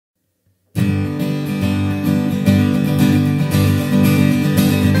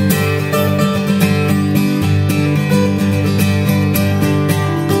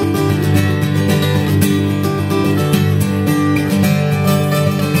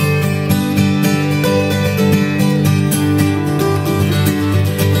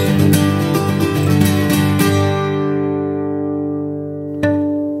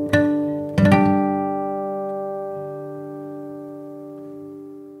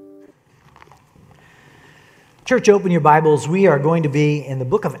Church, open your Bibles. We are going to be in the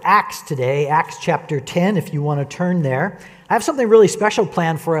book of Acts today, Acts chapter 10, if you want to turn there. I have something really special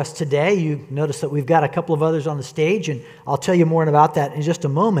planned for us today. You notice that we've got a couple of others on the stage, and I'll tell you more about that in just a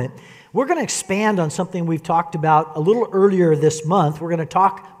moment. We're going to expand on something we've talked about a little earlier this month. We're going to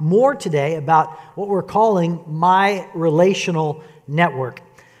talk more today about what we're calling my relational network.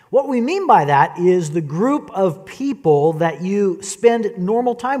 What we mean by that is the group of people that you spend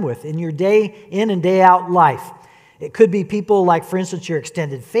normal time with in your day in and day out life. It could be people like, for instance, your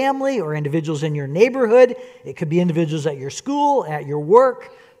extended family or individuals in your neighborhood. It could be individuals at your school, at your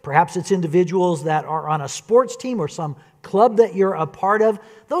work. Perhaps it's individuals that are on a sports team or some club that you're a part of.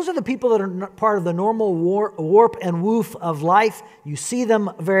 Those are the people that are part of the normal warp and woof of life. You see them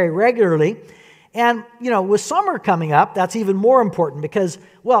very regularly. And, with summer coming up, that's even more important because,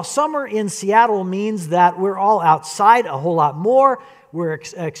 summer in Seattle means that we're all outside a whole lot more. We're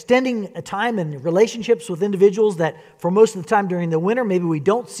extending time and relationships with individuals that for most of the time during the winter, maybe we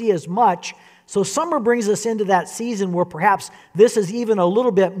don't see as much. So summer brings us into that season where perhaps this is even a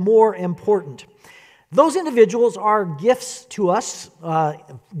little bit more important. Those individuals are gifts to us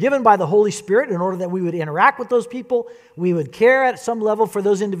given by the Holy Spirit in order that we would interact with those people, we would care at some level for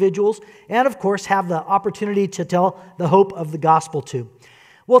those individuals, and of course have the opportunity to tell the hope of the gospel to.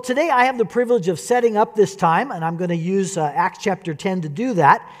 Well, today I have the privilege of setting up this time, and I'm going to use Acts chapter 10 to do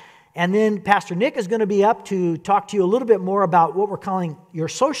that. And then Pastor Nick is going to be up to talk to you a little bit more about what we're calling your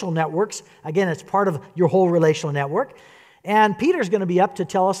social networks. Again, it's part of your whole relational network. And Peter's going to be up to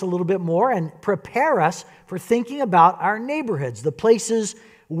tell us a little bit more and prepare us for thinking about our neighborhoods, the places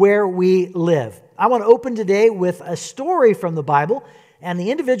where we live. I want to open today with a story from the Bible, and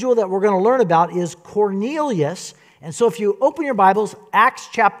the individual that we're going to learn about is Cornelius. And so if you open your Bibles, Acts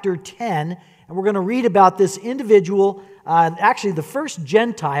chapter 10, and we're going to read about this individual, actually the first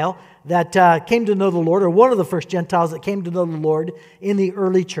Gentile that came to know the Lord, or one of the first Gentiles that came to know the Lord in the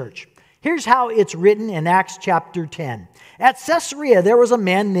early church. Here's how it's written in Acts chapter 10. At Caesarea, there was a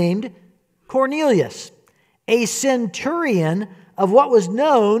man named Cornelius, a centurion of what was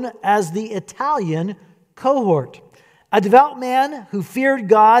known as the Italian cohort, a devout man who feared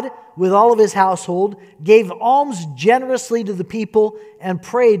God with all of his household, gave alms generously to the people, and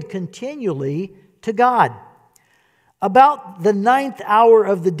prayed continually to God. About the 9th hour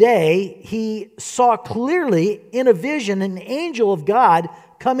of the day, he saw clearly in a vision an angel of God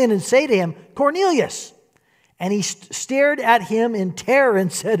come in and say to him, "Cornelius." And he stared at him in terror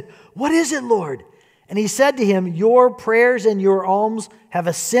and said, "What is it, Lord?" And he said to him, "Your prayers and your alms have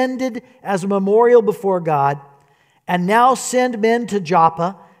ascended as a memorial before God. And now send men to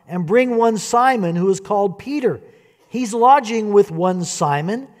Joppa and bring one Simon who is called Peter. He's lodging with one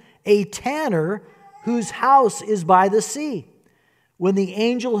Simon, a tanner whose house is by the sea." When the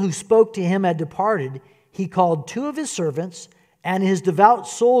angel who spoke to him had departed, he called 2 of his servants and his devout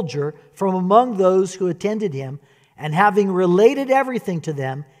soldier from among those who attended him, and having related everything to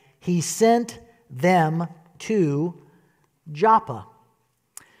them, he sent them to Joppa.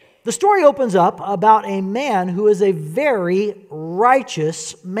 The story opens up about a man who is a very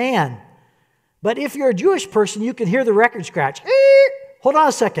righteous man. But if you're a Jewish person, you can hear the record scratch. Hold on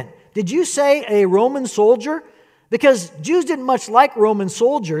a second. Did you say a Roman soldier? Because Jews didn't much like Roman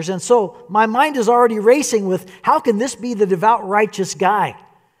soldiers, and so my mind is already racing with, how can this be the devout, righteous guy?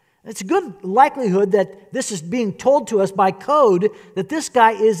 It's a good likelihood that this is being told to us by code that this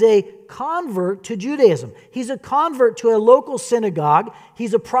guy is a convert to Judaism. He's a convert to a local synagogue.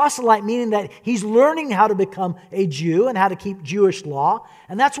 He's a proselyte, meaning that he's learning how to become a Jew and how to keep Jewish law.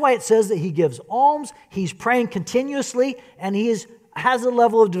 And that's why it says that he gives alms, he's praying continuously, and he has a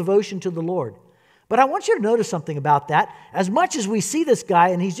level of devotion to the Lord. But I want you to notice something about that. As much as we see this guy,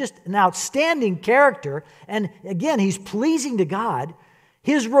 and he's just an outstanding character, and again, he's pleasing to God,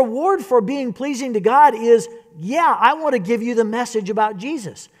 his reward for being pleasing to God is, I want to give you the message about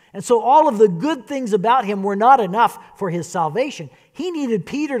Jesus. And so all of the good things about him were not enough for his salvation. He needed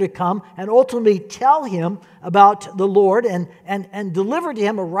Peter to come and ultimately tell him about the Lord and deliver to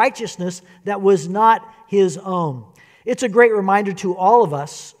him a righteousness that was not his own. It's a great reminder to all of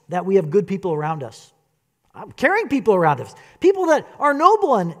us that we have good people around us, caring people around us, people that are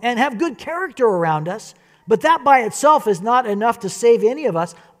noble and have good character around us. But that by itself is not enough to save any of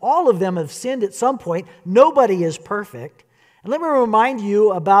us. All of them have sinned at some point. Nobody is perfect. And let me remind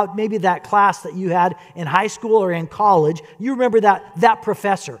you about maybe that class that you had in high school or in college. You remember that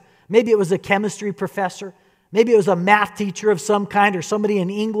professor. Maybe it was a chemistry professor. Maybe it was a math teacher of some kind or somebody in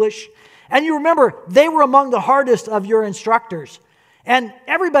English. And you remember they were among the hardest of your instructors. And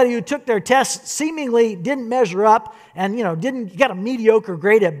everybody who took their tests seemingly didn't measure up and, got a mediocre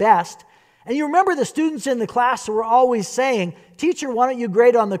grade at best. And you remember the students in the class were always saying, "Teacher, why don't you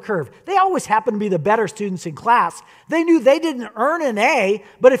grade on the curve?" They always happened to be the better students in class. They knew they didn't earn an A,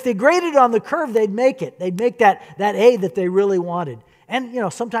 but if they graded on the curve, they'd make it. They'd make that A that they really wanted. And,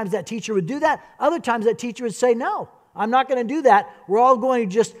 sometimes that teacher would do that. Other times that teacher would say, "No, I'm not going to do that. We're all going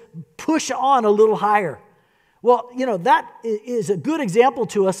to just push on a little higher." Well, that is a good example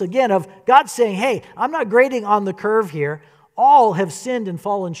to us, again, of God saying, "Hey, I'm not grading on the curve here. All have sinned and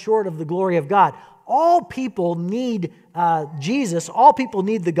fallen short of the glory of God." All people need Jesus. All people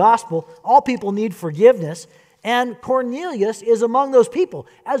need the gospel. All people need forgiveness. And Cornelius is among those people.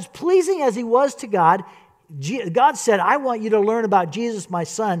 As pleasing as he was to God, God said, "I want you to learn about Jesus, my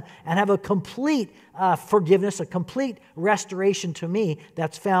son, and have a complete forgiveness, a complete restoration to me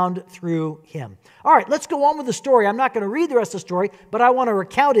that's found through him." All right, let's go on with the story. I'm not going to read the rest of the story, but I want to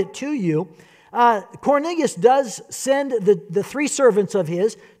recount it to you. Cornelius does send the three servants of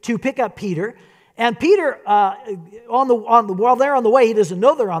his to pick up Peter. And Peter, while they're on the way, he doesn't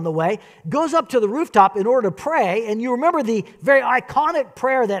know they're on the way, goes up to the rooftop in order to pray. And you remember the very iconic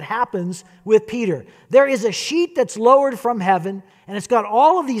prayer that happens with Peter. There is a sheet that's lowered from heaven, and it's got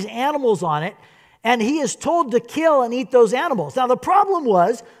all of these animals on it. And he is told to kill and eat those animals. Now, the problem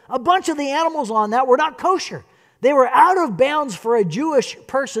was a bunch of the animals on that were not kosher. They were out of bounds for a Jewish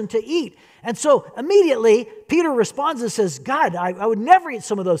person to eat. And so immediately Peter responds and says, "God, I would never eat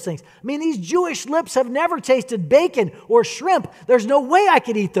some of those things. I mean, these Jewish lips have never tasted bacon or shrimp. There's no way I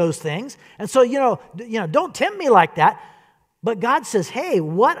could eat those things. And so, don't tempt me like that." But God says, "Hey,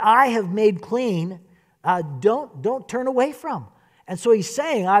 what I have made clean, don't turn away from." And so he's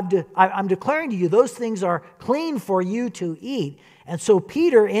saying, I'm declaring to you, those things are clean for you to eat. And so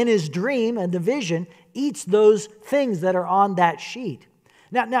Peter, in his dream and the vision, eats those things that are on that sheet.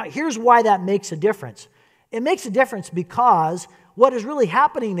 Now, here's why that makes a difference. It makes a difference because what is really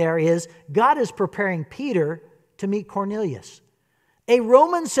happening there is God is preparing Peter to meet Cornelius. A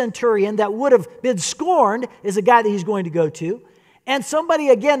Roman centurion that would have been scorned is a guy that he's going to go to. And somebody,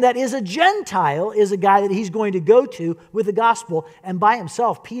 again, that is a Gentile is a guy that he's going to go to with the gospel. And by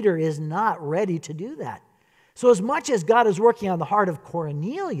himself, Peter is not ready to do that. So as much as God is working on the heart of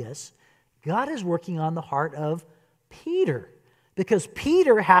Cornelius, God is working on the heart of Peter. Because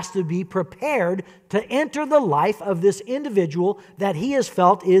Peter has to be prepared to enter the life of this individual that he has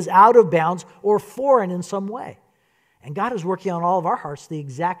felt is out of bounds or foreign in some way. And God is working on all of our hearts the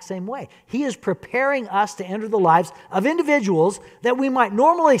exact same way. He is preparing us to enter the lives of individuals that we might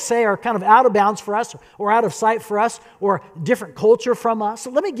normally say are kind of out of bounds for us or out of sight for us or different culture from us. So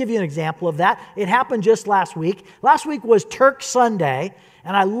let me give you an example of that. It happened just last week. Last week was Turk Sunday.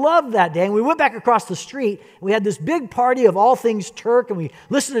 And I loved that day. And we went back across the street. And we had this big party of all things Turk. And we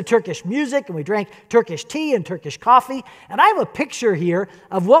listened to Turkish music. And we drank Turkish tea and Turkish coffee. And I have a picture here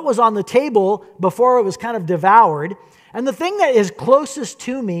of what was on the table before it was kind of devoured. And the thing that is closest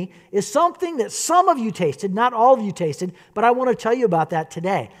to me is something that some of you tasted, not all of you tasted, but I want to tell you about that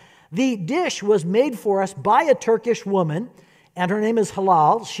today. The dish was made for us by a Turkish woman, and her name is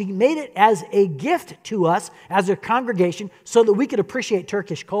Halal. She made it as a gift to us as a congregation so that we could appreciate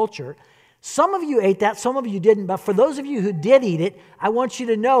Turkish culture. Some of you ate that, some of you didn't, but for those of you who did eat it, I want you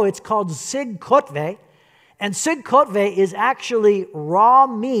to know it's called sig kotve. And sig kotve is actually raw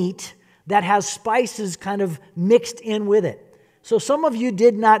meat that has spices kind of mixed in with it. So some of you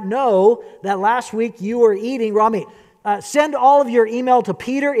did not know that last week you were eating raw meat. Send all of your email to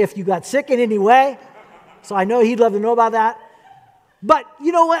Peter if you got sick in any way. So I know he'd love to know about that. But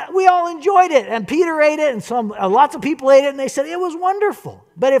you know what? We all enjoyed it. And Peter ate it, and lots of people ate it, and they said it was wonderful.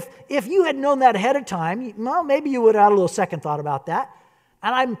 But if you had known that ahead of time, well, maybe you would have had a little second thought about that.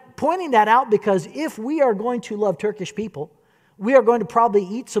 And I'm pointing that out because if we are going to love Turkish people, we are going to probably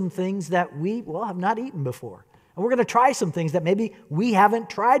eat some things that we, have not eaten before. And we're going to try some things that maybe we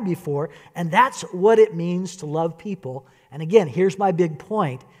haven't tried before. And that's what it means to love people. And again, here's my big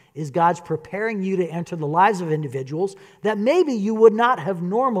point, is God's preparing you to enter the lives of individuals that maybe you would not have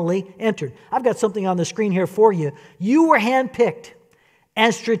normally entered. I've got something on the screen here for you. You were handpicked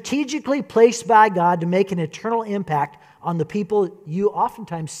and strategically placed by God to make an eternal impact on the people you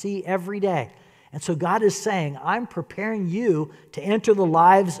oftentimes see every day. And so God is saying, I'm preparing you to enter the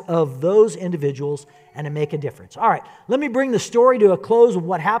lives of those individuals and to make a difference. All right, let me bring the story to a close of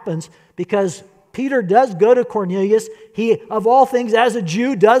what happens, because Peter does go to Cornelius. He, of all things, as a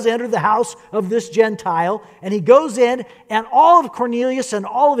Jew, does enter the house of this Gentile. And he goes in, and all of Cornelius and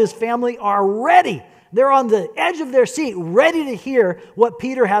all of his family are ready. They're on the edge of their seat, ready to hear what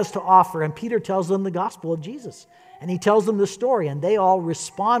Peter has to offer. And Peter tells them the gospel of Jesus. And he tells them the story, and they all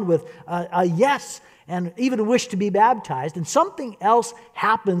respond with a yes. and even wish to be baptized. And something else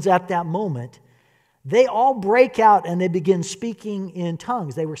happens at that moment. They all break out and they begin speaking in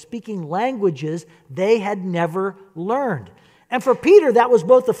tongues. They were speaking languages they had never learned. And for Peter, that was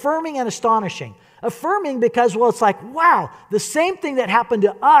both affirming and astonishing. Affirming because, well, it's like, wow, the same thing that happened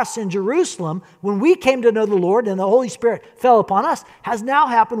to us in Jerusalem when we came to know the Lord and the Holy Spirit fell upon us has now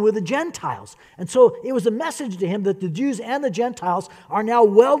happened with the Gentiles. And so it was a message to him that the Jews and the Gentiles are now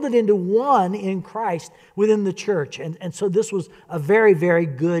welded into one in Christ within the church. And so this was a very, very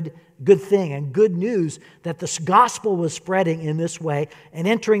good thing and good news that this gospel was spreading in this way and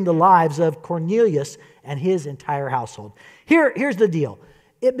entering the lives of Cornelius and his entire household. Here's the deal.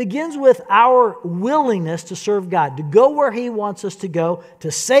 It begins with our willingness to serve God, to go where He wants us to go, to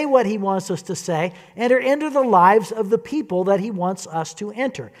say what He wants us to say, enter into the lives of the people that He wants us to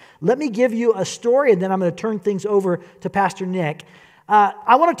enter. Let me give you a story, and then I'm going to turn things over to Pastor Nick.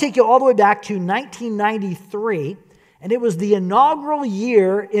 I want to take you all the way back to 1993, and it was the inaugural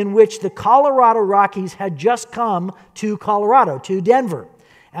year in which the Colorado Rockies had just come to Colorado, to Denver.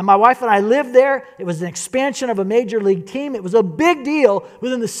 And my wife and I lived there. It was an expansion of a major league team. It was a big deal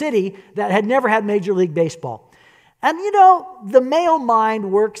within the city that had never had Major League Baseball. And you know, the male mind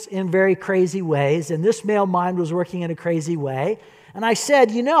works in very crazy ways, and this male mind was working in a crazy way. And I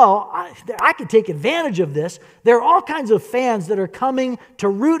said, you know, I could take advantage of this. There are all kinds of fans that are coming to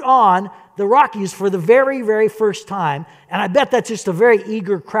root on the Rockies for the very, very first time. And I bet that's just a very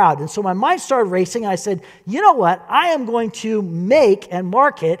eager crowd. And so my mind started racing. I said, you know what? I am going to make and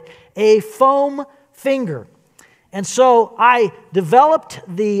market a foam finger. And so I developed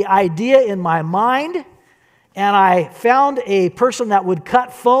the idea in my mind. And I found a person that would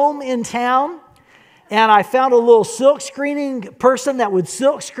cut foam in town. And I found a little silk screening person that would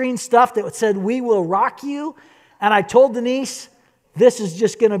silk screen stuff that said, "We will rock you." And I told Denise, this is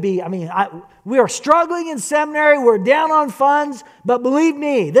just going to be, we are struggling in seminary. We're down on funds. But believe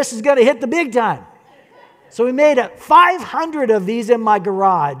me, this is going to hit the big time. So we made 500 of these in my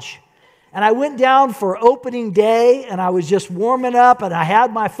garage. And I went down for opening day, and I was just warming up, and I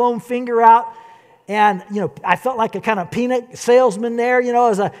had my foam finger out. And, you know, I felt like a kind of peanut salesman there, you know,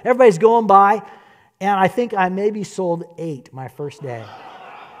 as everybody's going by. And I think I maybe sold 8 my first day.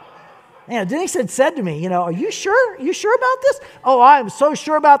 And Denise had said to me, you know, are you sure? You sure about this? Oh, I'm so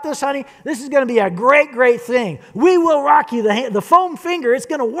sure about this, honey. This is going to be a great, great thing. We will rock you. The foam finger, it's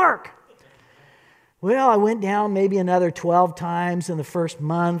going to work. Well, I went down maybe another 12 times in the first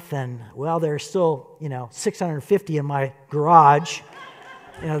month. And, well, there's still, 650 in my garage.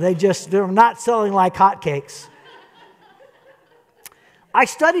 You know, they're not selling like hotcakes. I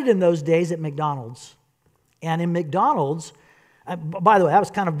studied in those days at McDonald's. And in McDonald's, by the way, that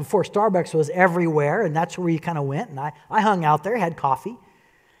was kind of before Starbucks was everywhere, and that's where you kind of went. And I hung out there, had coffee.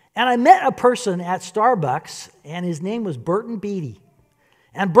 And I met a person at Starbucks, and his name was Burton Beatty.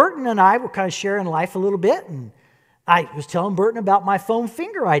 And Burton and I were kind of sharing life a little bit, and I was telling Burton about my foam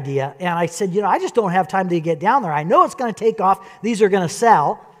finger idea. And I said, I just don't have time to get down there. I know it's going to take off. These are going to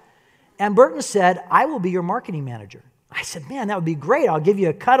sell. And Burton said, I will be your marketing manager. I said, man, that would be great. I'll give you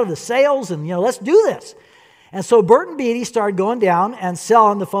a cut of the sales and, let's do this. And so Burton Beatty started going down and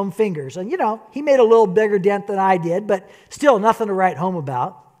selling the foam fingers. And, he made a little bigger dent than I did, but still nothing to write home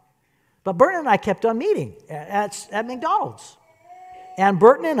about. But Burton and I kept on meeting at McDonald's. And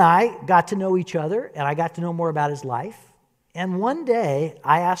Burton and I got to know each other, and I got to know more about his life. And one day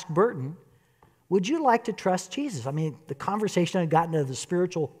I asked Burton, would you like to trust Jesus? The conversation had gotten to the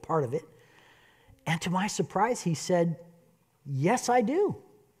spiritual part of it. And to my surprise, he said, yes, I do.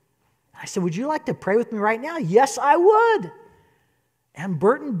 I said, would you like to pray with me right now? Yes, I would. And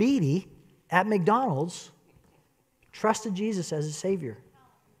Burton Beatty at McDonald's trusted Jesus as his Savior.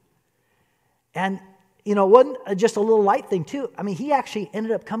 And, it wasn't just a little light thing, too. He actually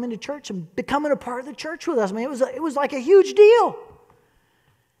ended up coming to church and becoming a part of the church with us. It was like a huge deal.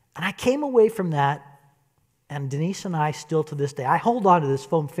 And I came away from that, and Denise and I still to this day, I hold on to this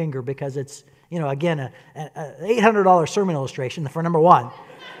foam finger because it's, again, an $800 sermon illustration for number one.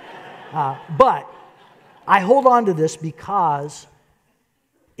 But I hold on to this because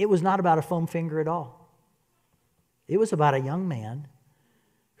it was not about a foam finger at all. It was about a young man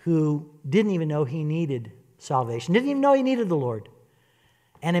who didn't even know he needed salvation, didn't even know he needed the Lord.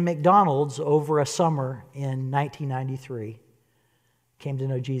 And in McDonald's over a summer in 1993, came to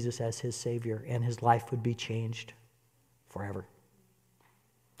know Jesus as his Savior, and his life would be changed forever.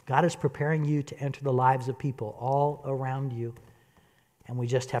 God is preparing you to enter the lives of people all around you, and we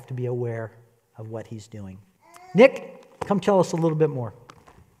just have to be aware of what he's doing. Nick, come tell us a little bit more.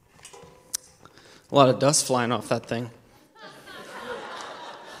 A lot of dust flying off that thing.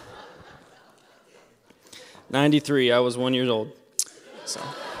 93, I was 1 year old. So.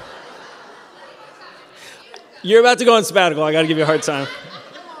 You're about to go on sabbatical. I got to give you a hard time.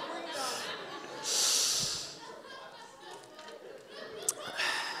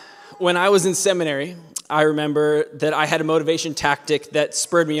 When I was in seminary, I remember that I had a motivation tactic that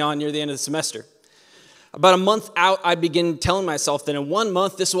spurred me on near the end of the semester. About a month out, I began telling myself that in 1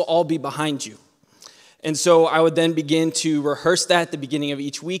 month, this will all be behind you. And so I would then begin to rehearse that at the beginning of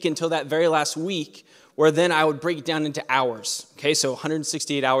each week until that very last week, where then I would break it down into hours. Okay, so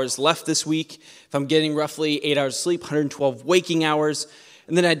 168 hours left this week. If I'm getting roughly 8 hours of sleep, 112 waking hours.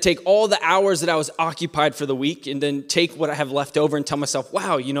 And then I'd take all the hours that I was occupied for the week and then take what I have left over and tell myself,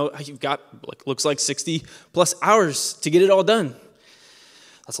 wow, you've got, looks like 60 plus hours to get it all done.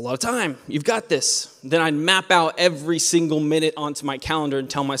 That's a lot of time. You've got this. Then I'd map out every single minute onto my calendar and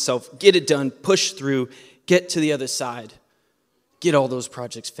tell myself, get it done, push through, get to the other side, get all those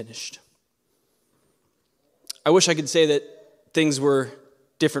projects finished. I wish I could say that things were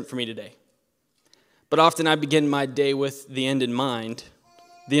different for me today. But often I begin my day with the end in mind.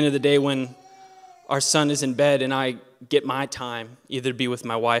 The end of the day when our son is in bed and I get my time, either to be with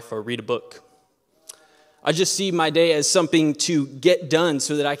my wife or read a book. I just see my day as something to get done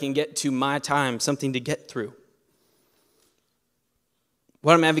so that I can get to my time, something to get through.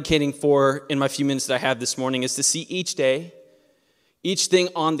 What I'm advocating for in my few minutes that I have this morning is to see each day, each thing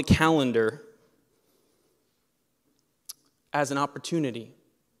on the calendar as an opportunity,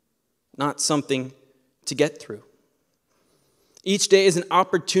 not something to get through. Each day is an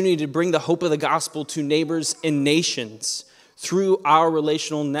opportunity to bring the hope of the gospel to neighbors and nations through our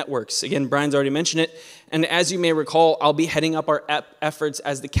relational networks. Again, Brian's already mentioned it. And as you may recall, I'll be heading up our efforts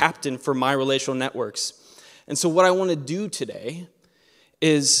as the captain for my relational networks. And so what I want to do today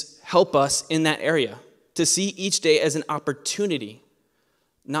is help us in that area to see each day as an opportunity,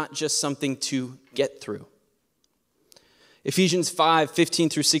 not just something to get through. Ephesians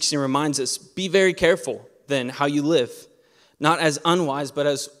 5:15 through 16 reminds us, be very careful then how you live, not as unwise, but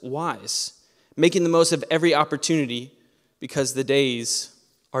as wise, making the most of every opportunity because the days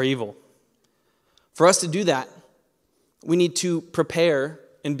are evil. For us to do that, we need to prepare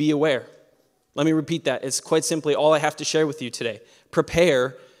and be aware. Let me repeat that. It's quite simply all I have to share with you today.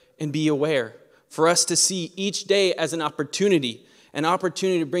 Prepare and be aware. For us to see each day as an opportunity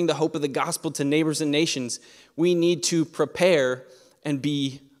to bring the hope of the gospel to neighbors and nations, we need to prepare and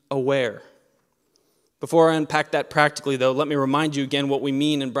be aware. Before I unpack that practically, though, let me remind you again what we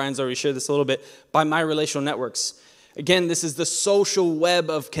mean, and Brian's already shared this a little bit, by my relational networks. Again, this is the social web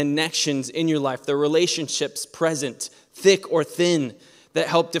of connections in your life, the relationships present, thick or thin, that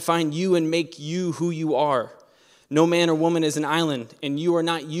help define you and make you who you are. No man or woman is an island, and you are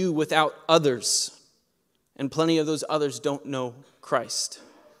not you without others. And plenty of those others don't know Christ.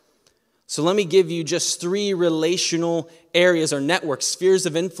 So let me give you just 3 relational areas or networks, spheres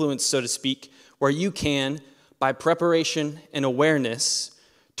of influence, so to speak, where you can, by preparation and awareness,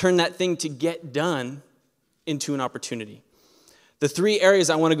 turn that thing to get done into an opportunity. The 3 areas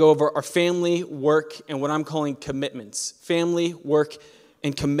I want to go over are family, work, and what I'm calling commitments. Family, work,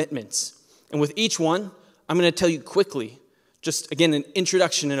 and commitments. And with each one, I'm going to tell you quickly, just again, an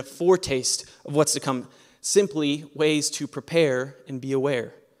introduction and a foretaste of what's to come. Simply ways to prepare and be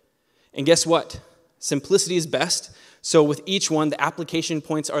aware. And guess what? Simplicity is best. So with each one, the application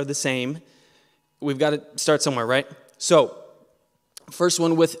points are the same. We've got to start somewhere, right? So, first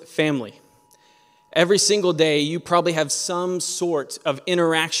one with family. Every single day, you probably have some sort of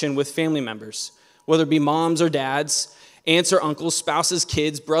interaction with family members, whether it be moms or dads, aunts or uncles, spouses,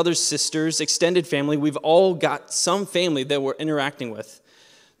 kids, brothers, sisters, extended family. We've all got some family that we're interacting with.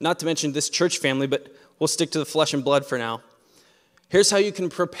 Not to mention this church family, but we'll stick to the flesh and blood for now. Here's how you can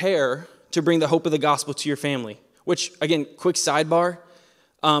prepare to bring the hope of the gospel to your family, which, again, quick sidebar,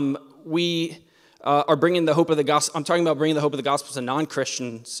 we are bringing the hope of the gospel. I'm talking about bringing the hope of the gospel to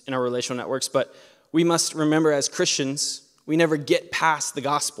non-Christians in our relational networks, but we must remember as Christians, we never get past the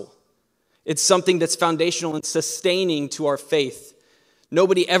gospel. It's something that's foundational and sustaining to our faith.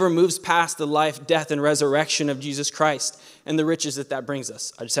 Nobody ever moves past the life, death, and resurrection of Jesus Christ and the riches that brings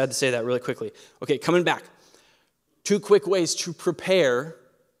us. I just had to say that really quickly. Okay, coming back. 2 quick ways to prepare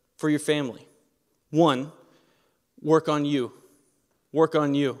for your family. 1, work on you. Work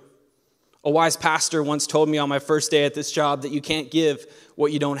on you. A wise pastor once told me on my first day at this job that you can't give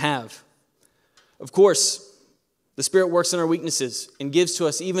what you don't have. Of course, the Spirit works in our weaknesses and gives to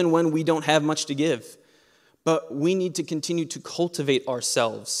us even when we don't have much to give. But we need to continue to cultivate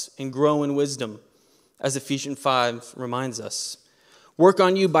ourselves and grow in wisdom, as Ephesians 5 reminds us. Work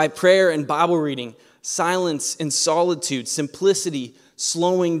on you by prayer and Bible reading, silence and solitude, simplicity,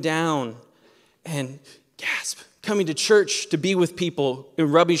 slowing down, and Gasp. Coming to church to be with people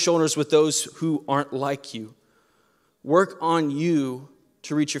and rubbing shoulders with those who aren't like you. Work on you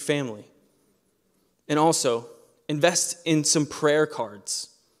to reach your family. And also, invest in some prayer cards,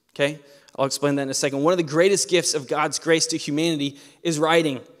 okay? I'll explain that in a second. One of the greatest gifts of God's grace to humanity is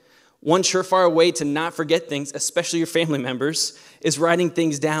writing. One surefire way to not forget things, especially your family members, is writing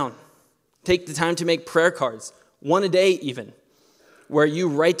things down. Take the time to make prayer cards, one a day even, where you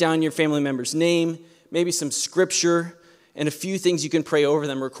write down your family member's name, maybe some scripture, and a few things you can pray over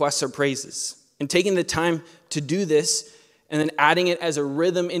them, requests or praises. And taking the time to do this and then adding it as a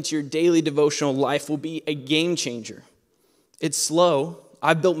rhythm into your daily devotional life will be a game changer. It's slow.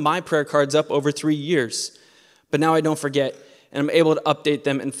 I've built my prayer cards up over 3 years, but now I don't forget, and I'm able to update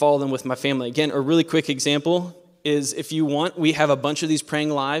them and follow them with my family. Again, a really quick example is, if you want, we have a bunch of these praying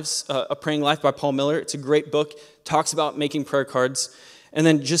lives, A Praying Life by Paul Miller. It's a great book, talks about making prayer cards. And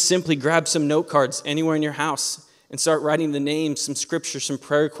then just simply grab some note cards anywhere in your house and start writing the names, some scripture, some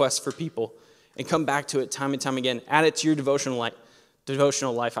prayer requests for people, and come back to it time and time again. Add it to your devotional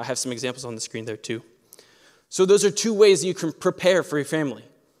life. I have some examples on the screen there too. So those are 2 ways you can prepare for your family.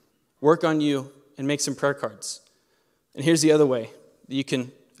 Work on you and make some prayer cards. And here's the other way that you can,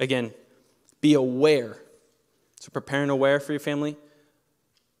 again, be aware. So prepare and aware for your family.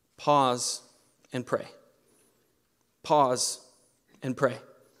 Pause and pray. Pause and pray.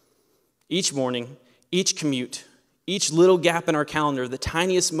 Each morning, each commute, each little gap in our calendar, the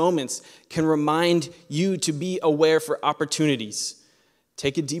tiniest moments can remind you to be aware for opportunities.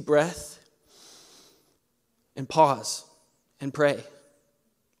 Take a deep breath and pause and pray.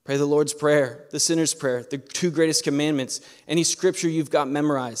 Pray the Lord's Prayer, the sinner's prayer, the 2 greatest commandments, any scripture you've got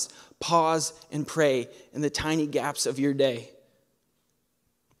memorized. Pause and pray in the tiny gaps of your day.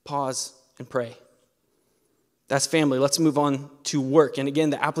 Pause and pray. That's family. Let's move on to work. And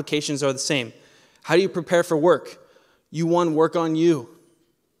again, the applications are the same. How do you prepare for work? You want work on you.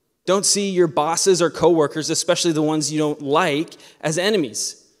 Don't see your bosses or coworkers, especially the ones you don't like, as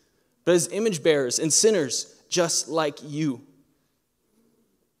enemies, but as image bearers and sinners just like you.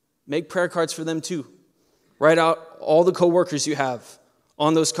 Make prayer cards for them too. Write out all the coworkers you have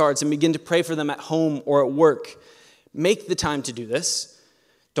on those cards and begin to pray for them at home or at work. Make the time to do this.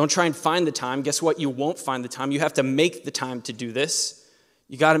 Don't try and find the time. Guess what? You won't find the time. You have to make the time to do this.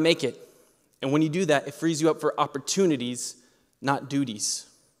 You got to make it. And when you do that, it frees you up for opportunities, not duties.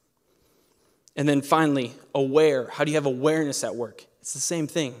 And then finally, aware. How do you have awareness at work? It's the same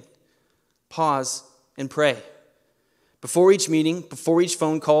thing. Pause and pray. Before each meeting, before each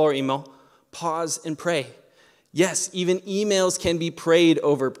phone call or email, pause and pray. Yes, even emails can be prayed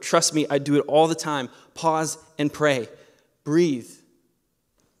over. Trust me, I do it all the time. Pause and pray. Breathe.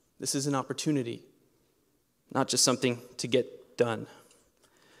 This is an opportunity, not just something to get done.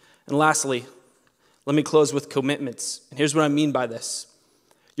 And lastly, let me close with commitments. And here's what I mean by this.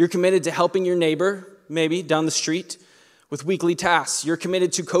 You're committed to helping your neighbor, maybe down the street, with weekly tasks. You're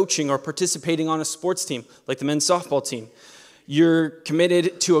committed to coaching or participating on a sports team, like the men's softball team. You're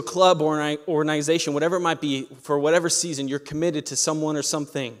committed to a club or an organization, whatever it might be, for whatever season, you're committed to someone or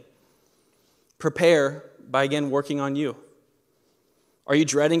something. Prepare by, again, working on you. Are you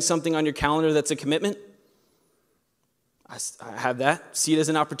dreading something on your calendar that's a commitment? I have that. See it as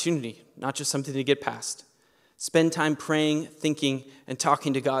an opportunity, not just something to get past. Spend time praying, thinking, and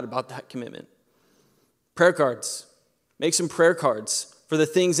talking to God about that commitment. Prayer cards. Make some prayer cards for the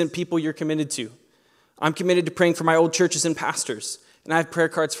things and people you're committed to. I'm committed to praying for my old churches and pastors, and I have prayer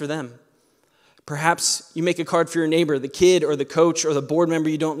cards for them. Perhaps you make a card for your neighbor, the kid or the coach or the board member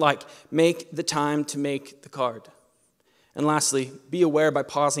you don't like. Make the time to make the card. And lastly, be aware by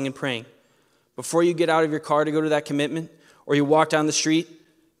pausing and praying. Before you get out of your car to go to that commitment, or you walk down the street,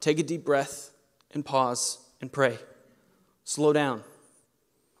 take a deep breath and pause and pray. Slow down.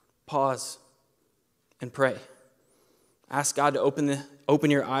 Pause and pray. Ask God to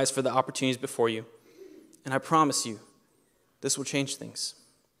open your eyes for the opportunities before you. And I promise you, this will change things.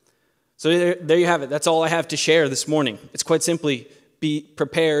 So there you have it. That's all I have to share this morning. It's quite simply be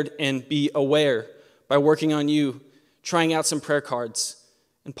prepared and be aware by working on you, trying out some prayer cards,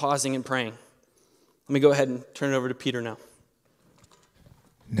 and pausing and praying. Let me go ahead and turn it over to Peter now.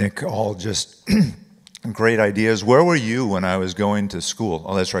 Nick, all just great ideas. Where were you when I was going to school?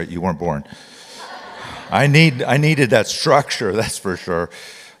 Oh, that's right, you weren't born. I needed that structure, that's for sure.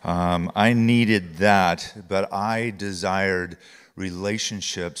 I needed that, but I desired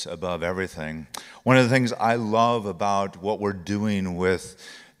relationships above everything. One of the things I love about what we're doing with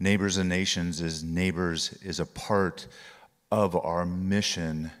Neighbors and Nations is Neighbors is a part of our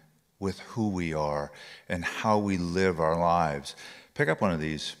mission with who we are and how we live our lives. Pick up one of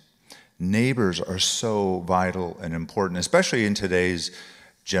these. Neighbors are so vital and important, especially in today's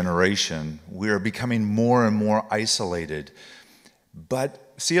generation. We are becoming more and more isolated.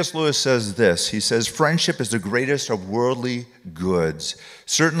 But C.S. Lewis says this. He says, friendship is the greatest of worldly goods.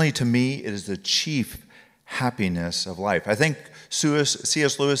 Certainly to me, it is the chief happiness of life. I think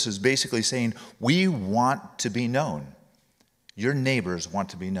C.S. Lewis is basically saying, we want to be known. Your neighbors want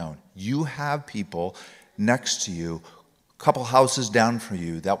to be known. You have people next to you, a couple houses down from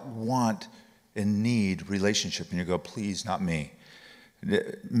you, that want and need relationship. And you go, please, not me.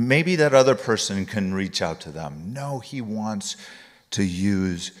 Maybe that other person can reach out to them. No, he wants to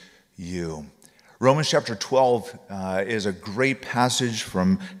use you. Romans chapter 12 is a great passage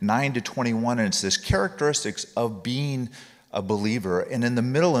from 9 to 21, and it's this characteristics of being a believer. And in the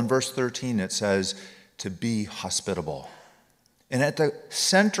middle, in verse 13, it says to be hospitable. And at the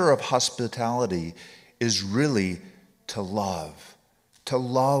center of hospitality is really to love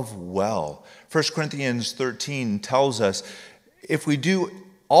well. 1 Corinthians 13 tells us if we do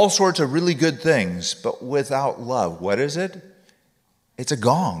all sorts of really good things, but without love, what is it? It's a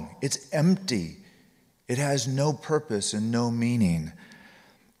gong. It's empty. It has no purpose and no meaning.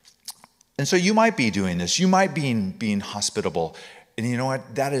 And so you might be doing this. You might be being hospitable. And you know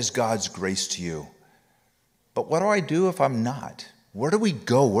what? That is God's grace to you. But what do I do if I'm not? Where do we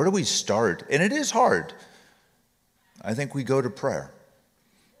go? Where do we start? And it is hard. I think we go to prayer.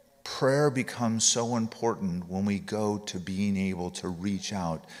 Prayer becomes so important when we go to being able to reach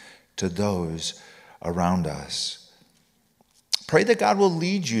out to those around us. Pray that God will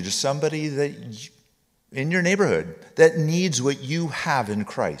lead you to somebody in your neighborhood that needs what you have in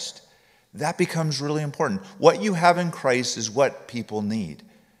Christ. That becomes really important. What you have in Christ is what people need.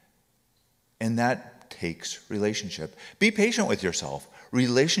 And that takes relationship. Be patient with yourself.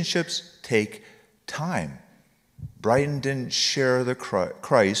 Relationships take time. Brighton didn't share the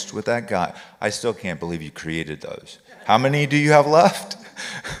Christ with that guy. I still can't believe you created those. How many do you have left?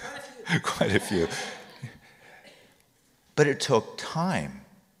 Quite a few. But it took time.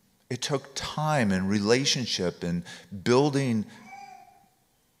 It took time and relationship and building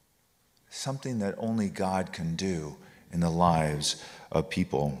something that only God can do in the lives of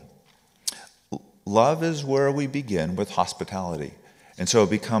people. Love is where we begin with hospitality. And so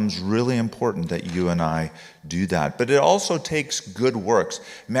it becomes really important that you and I do that. But it also takes good works.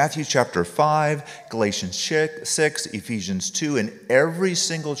 Matthew chapter 5, Galatians 6, Ephesians 2, and every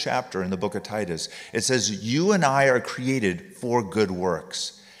single chapter in the book of Titus, it says you and I are created for good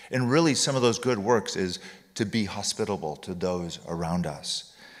works. And really some of those good works is to be hospitable to those around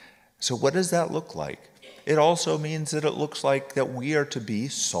us. So what does that look like? It also means that it looks like that we are to be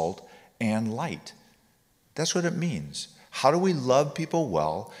salt and light. That's what it means. How do we love people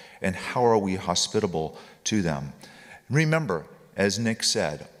well, and how are we hospitable to them? Remember, as Nick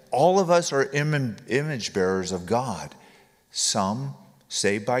said, all of us are image bearers of God. Some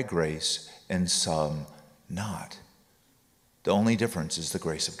saved by grace and some not. The only difference is the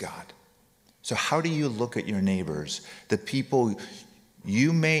grace of God. So how do you look at your neighbors, the people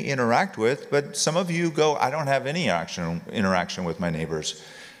you may interact with, but some of you go, I don't have any interaction with my neighbors.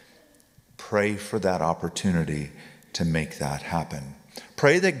 Pray for that opportunity to make that happen.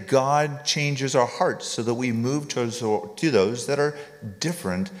 Pray that God changes our hearts so that we move to those that are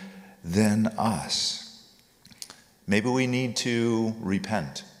different than us. Maybe we need to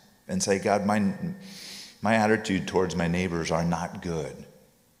repent and say, God, my attitude towards my neighbors are not good.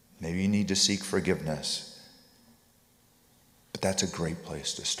 Maybe you need to seek forgiveness. But that's a great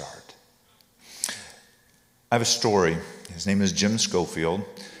place to start. I have a story. His name is Jim Schofield,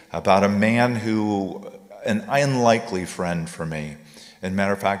 about a man who, an unlikely friend for me. And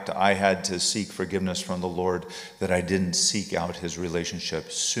matter of fact, I had to seek forgiveness from the Lord that I didn't seek out his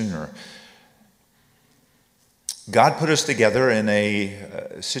relationship sooner. God put us together in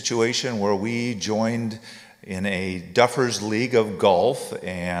a situation where we joined in a Duffers League of golf,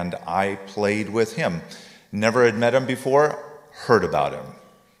 and I played with him. Never had met him before, heard about him.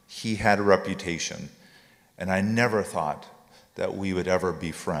 He had a reputation, and I never thought that we would ever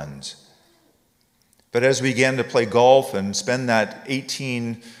be friends. But as we began to play golf and spend that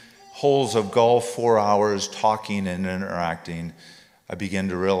 18 holes of golf, 4 hours talking and interacting, I began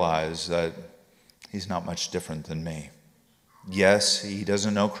to realize that he's not much different than me. Yes, he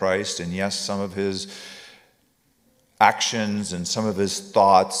doesn't know Christ, and yes, some of his actions and some of his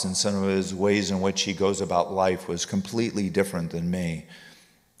thoughts and some of his ways in which he goes about life was completely different than me.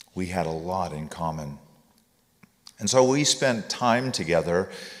 We had a lot in common. And so we spent time together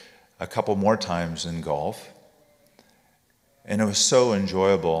a couple more times in golf, and it was so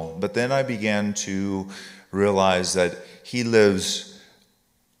enjoyable. But then I began to realize that he lives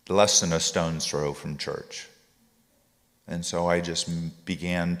less than a stone's throw from church. And so I just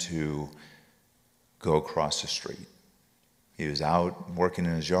began to go across the street. He was out working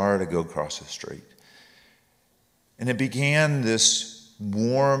in his yard. I go across the street. And it began this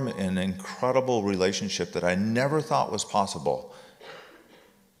warm and incredible relationship that I never thought was possible.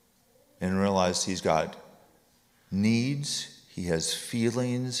 And realized he's got needs, he has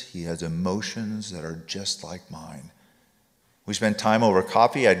feelings, he has emotions that are just like mine. We spent time over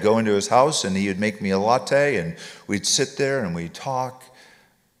coffee. I'd go into his house and he would make me a latte and we'd sit there and we'd talk.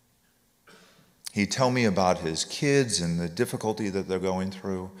 He'd tell me about his kids and the difficulty that they're going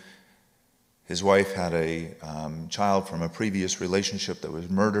through. His wife had a child from a previous relationship that was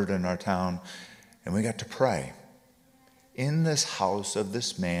murdered in our town, and we got to pray in this house of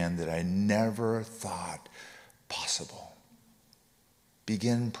this man that I never thought possible.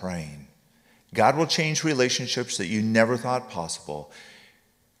 Begin praying. God will change relationships that you never thought possible.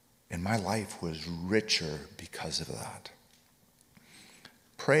 And my life was richer because of that.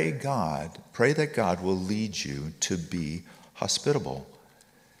 Pray that God will lead you to be hospitable.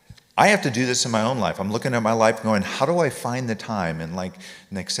 I have to do this in my own life. I'm looking at my life going, how do I find the time? And like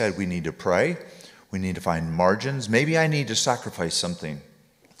Nick said, we need to pray. We need to find margins. Maybe I need to sacrifice something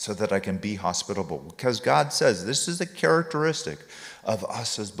so that I can be hospitable. Because God says this is a characteristic of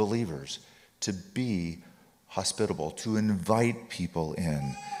us as believers, to be hospitable, to invite people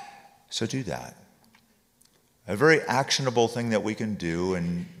in. So do that. A very actionable thing that we can do,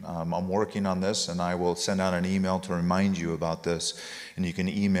 and I'm working on this, and I will send out an email to remind you about this, and you can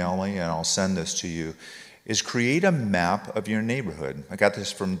email me and I'll send this to you, is create a map of your neighborhood. I got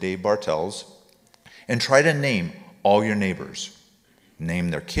this from Dave Bartels. And try to name all your neighbors.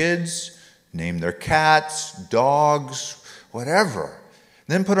 Name their kids, name their cats, dogs, whatever.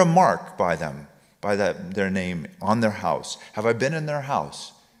 Then put a mark by them, their name on their house. Have I been in their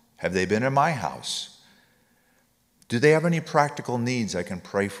house? Have they been in my house? Do they have any practical needs I can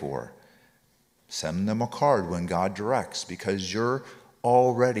pray for? Send them a card when God directs, because you're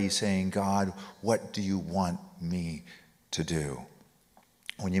already saying, God, what do you want me to do?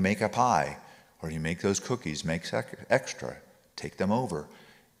 When you make a pie, or you make those cookies, make extra, take them over,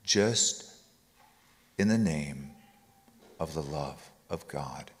 just in the name of the love of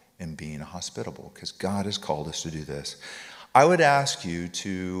God and being hospitable, because God has called us to do this. I would ask you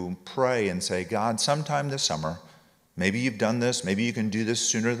to pray and say, God, sometime this summer, maybe you've done this, maybe you can do this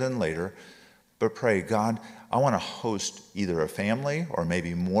sooner than later, but pray, God, I want to host either a family or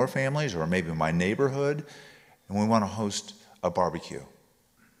maybe more families or maybe my neighborhood, and we want to host a barbecue.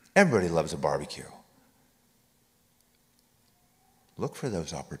 Everybody loves a barbecue. Look for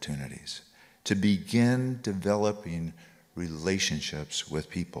those opportunities to begin developing relationships with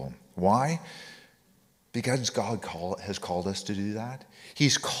people. Why? Because God has called us to do that.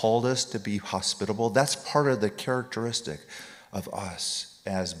 He's called us to be hospitable. That's part of the characteristic of us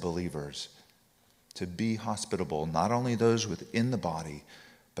as believers, to be hospitable, not only those within the body,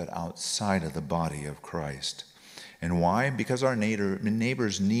 but outside of the body of Christ. And why? Because our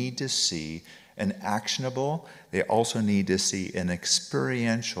neighbors need to see an actionable, they also need to see an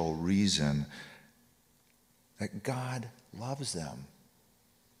experiential reason that God loves them,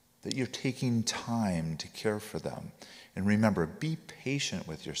 that you're taking time to care for them. And remember, be patient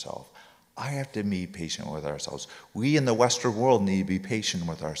with yourself. I have to be patient with ourselves. We in the Western world need to be patient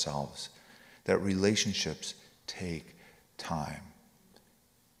with ourselves, that relationships take time.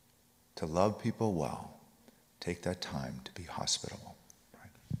 To love people well, take that time to be hospitable.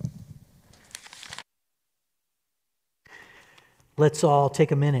 Right? Let's all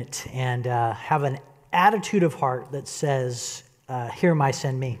take a minute and have an attitude of heart that says, here am I,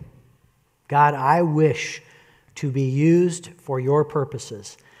 send me. God, I wish to be used for your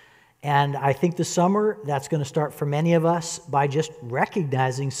purposes. And I think this summer, that's going to start for many of us by just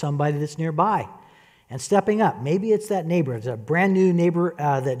recognizing somebody that's nearby and stepping up. Maybe it's that neighbor. It's a brand new neighbor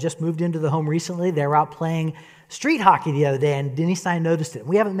that just moved into the home recently. They were out playing street hockey the other day, and Denise and I noticed it.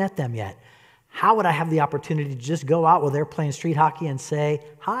 We haven't met them yet. How would I have the opportunity to just go out while they're playing street hockey and say,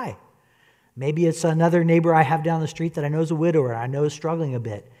 hi? Maybe it's another neighbor I have down the street that I know is a widower, I know is struggling a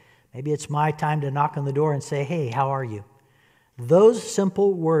bit. Maybe it's my time to knock on the door and say, hey, how are you? Those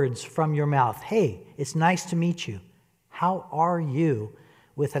simple words from your mouth, hey, it's nice to meet you. How are you?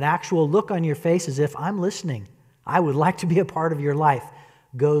 With an actual look on your face as if I'm listening. I would like to be a part of your life,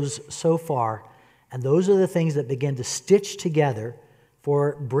 goes so far. And those are the things that begin to stitch together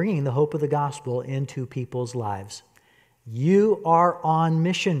for bringing the hope of the gospel into people's lives. You are on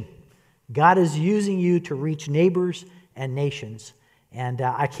mission. God is using you to reach neighbors and nations. And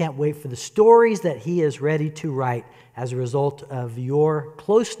I can't wait for the stories that he is ready to write as a result of your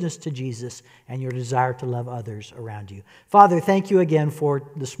closeness to Jesus and your desire to love others around you. Father, thank you again for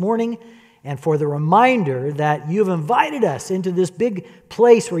this morning and for the reminder that you've invited us into this big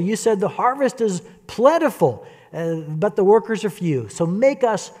place where you said the harvest is plentiful, but the workers are few. So make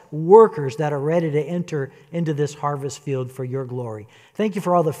us workers that are ready to enter into this harvest field for your glory. Thank you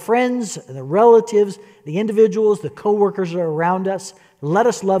for all the friends, the relatives, the individuals, the co-workers that are around us. Let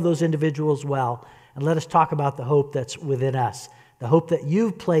us love those individuals well, and let us talk about the hope that's within us, the hope that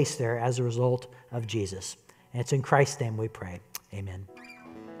you've placed there as a result of Jesus. And it's in Christ's name we pray. Amen.